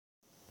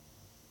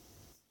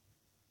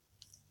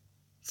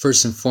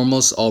First and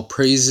foremost, all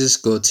praises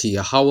go to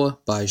Yahweh,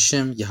 by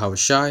Hashem, Yahweh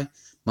Shai,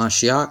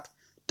 Mashiach.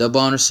 Double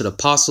honors to the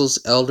apostles,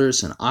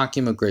 elders, and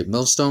Akim, a great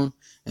millstone,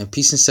 and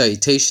peace and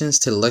salutations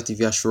to the elect of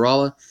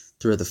Yasharallah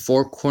throughout the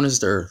four corners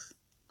of the earth.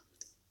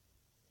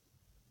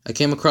 I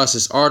came across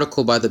this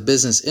article by the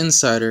Business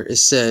Insider. It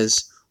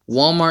says,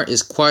 Walmart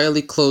is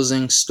quietly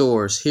closing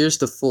stores. Here's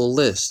the full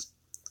list.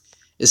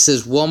 It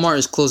says Walmart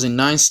is closing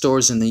 9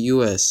 stores in the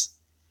U.S.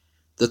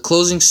 The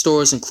closing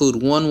stores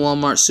include 1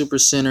 Walmart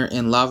Supercenter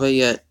in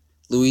Lafayette,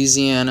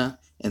 Louisiana,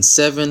 and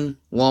 7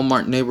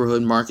 Walmart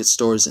neighborhood market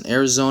stores in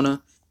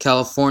Arizona,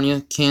 California,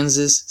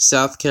 Kansas,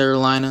 South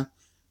Carolina,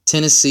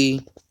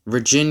 Tennessee,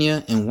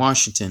 Virginia, and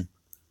Washington.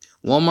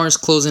 Walmart is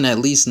closing at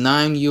least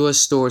 9 U.S.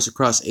 stores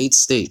across 8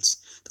 states.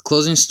 The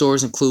closing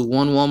stores include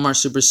 1 Walmart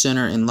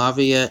Supercenter in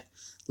Lafayette,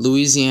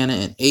 Louisiana,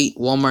 and 8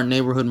 Walmart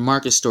neighborhood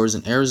market stores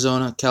in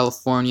Arizona,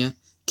 California,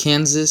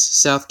 Kansas,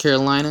 South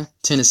Carolina,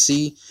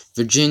 Tennessee,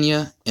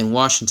 Virginia, and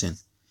Washington.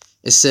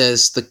 It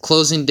says the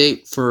closing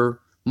date for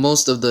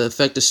most of the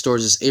affected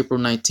stores is April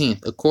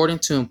 19th. According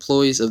to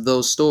employees of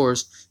those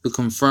stores who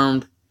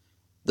confirmed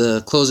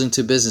the closing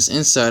to Business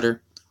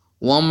Insider,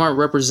 Walmart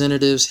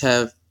representatives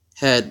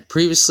had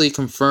previously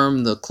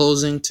confirmed the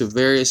closing to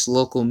various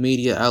local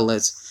media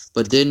outlets,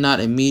 but did not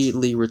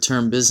immediately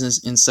return Business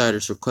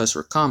Insider's request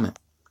for comment.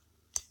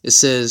 It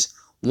says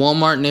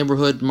Walmart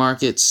neighborhood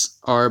markets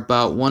are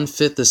about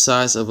 1/5 the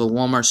size of a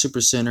Walmart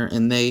Supercenter,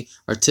 and they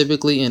are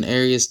typically in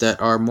areas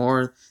that are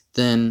more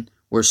than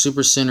where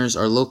supercenters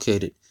are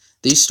located.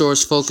 These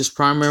stores focus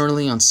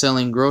primarily on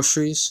selling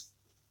groceries.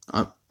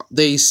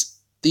 These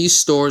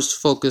stores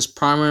focus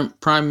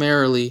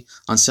primarily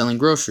on selling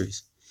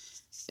groceries.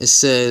 It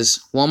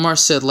says Walmart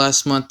said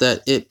last month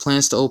that it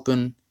plans to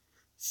open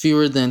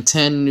fewer than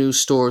 10 new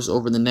stores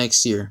over the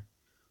next year,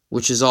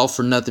 which is all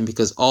for nothing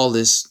because all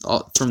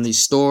from these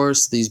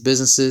stores, these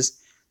businesses,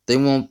 they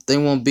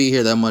won't be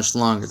here that much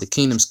longer. The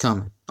kingdom's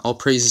coming. All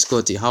praises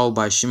go to Yahweh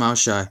by Shema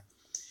Shai.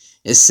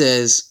 It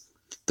says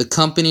the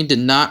company did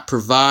not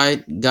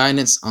provide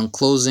guidance on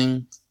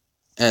closing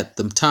at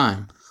the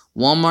time.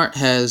 Walmart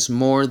has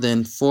more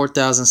than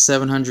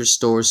 4,700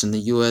 stores in the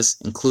U.S.,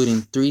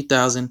 including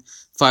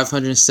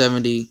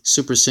 3,570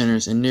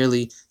 supercenters and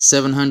nearly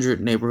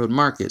 700 neighborhood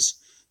markets.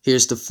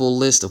 Here's the full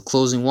list of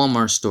closing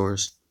Walmart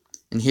stores.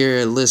 And here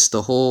it lists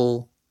the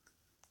whole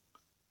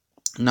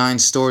 9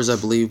 stores, I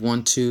believe.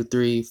 1, 2,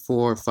 3,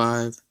 4,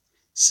 5,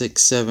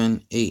 6,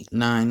 7, 8,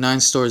 9.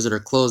 9 stores that are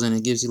closing.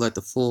 It gives you like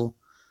the full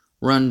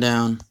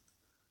rundown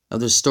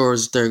of the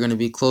stores that are going to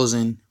be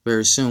closing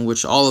very soon,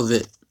 which all of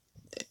it,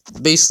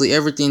 basically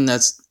everything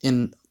that's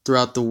in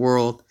throughout the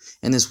world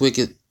in this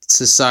wicked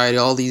society,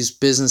 all these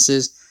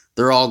businesses,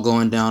 they're all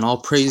going down. All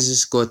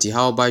praises go to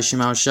Yahweh by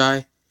Shema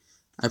Shai.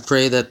 I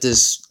pray that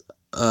this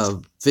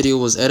video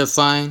was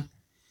edifying.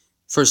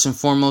 First and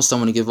foremost, I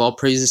want to give all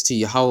praises to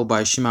Yahweh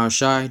by Shema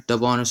Shai,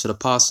 double honors to the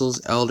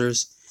apostles,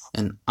 elders,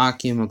 and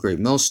Akim, a great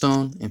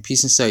millstone, and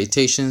peace and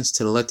salutations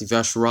to the elect of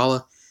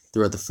Yasharallah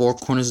throughout the four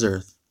corners of the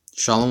earth.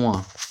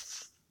 Shalom.